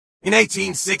In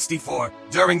 1864,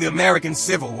 during the American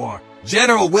Civil War,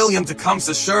 General William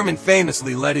Tecumseh Sherman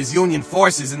famously led his Union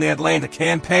forces in the Atlanta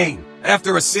campaign.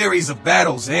 After a series of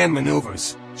battles and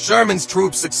maneuvers, Sherman's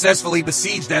troops successfully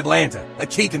besieged Atlanta, a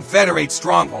key Confederate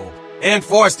stronghold, and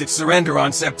forced its surrender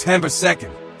on September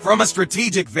 2nd. From a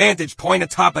strategic vantage point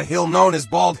atop a hill known as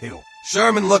Bald Hill,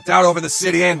 Sherman looked out over the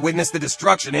city and witnessed the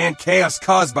destruction and chaos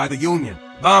caused by the Union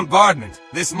bombardment.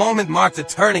 This moment marked a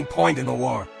turning point in the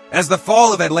war, as the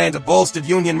fall of Atlanta bolstered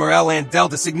Union morale and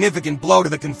dealt a significant blow to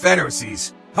the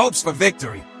Confederacy's hopes for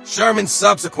victory. Sherman's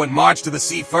subsequent march to the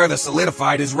sea further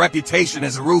solidified his reputation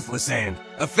as a ruthless and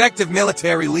effective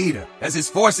military leader, as his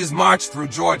forces marched through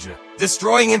Georgia,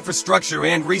 destroying infrastructure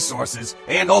and resources,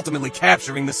 and ultimately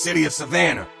capturing the city of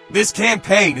Savannah. This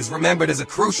campaign is remembered as a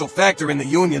crucial factor in the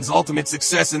Union's ultimate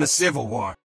success in the Civil War.